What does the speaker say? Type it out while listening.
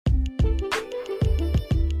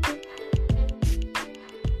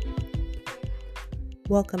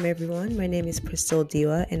Welcome everyone, my name is Priscilla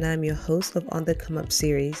Diwa and I'm your host of On the Come Up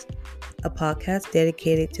series, a podcast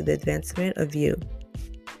dedicated to the advancement of you.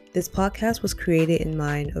 This podcast was created in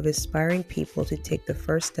mind of inspiring people to take the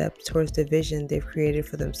first step towards the vision they've created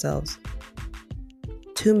for themselves.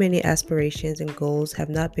 Too many aspirations and goals have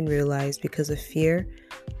not been realized because of fear,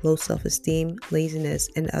 low self-esteem, laziness,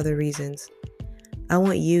 and other reasons. I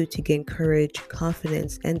want you to gain courage,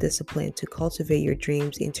 confidence, and discipline to cultivate your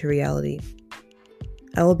dreams into reality.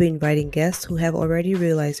 I will be inviting guests who have already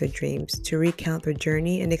realized their dreams to recount their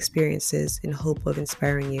journey and experiences in hope of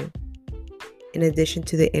inspiring you. In addition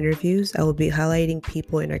to the interviews, I will be highlighting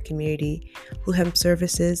people in our community who have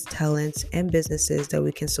services, talents, and businesses that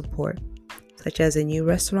we can support, such as a new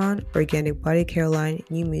restaurant, organic body care line,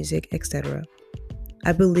 new music, etc.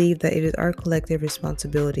 I believe that it is our collective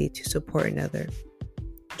responsibility to support another.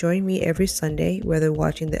 Join me every Sunday, whether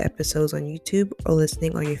watching the episodes on YouTube or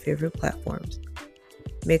listening on your favorite platforms.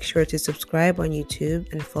 Make sure to subscribe on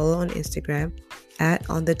YouTube and follow on Instagram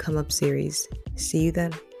 @OnTheComeUp series. See you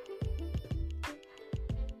then.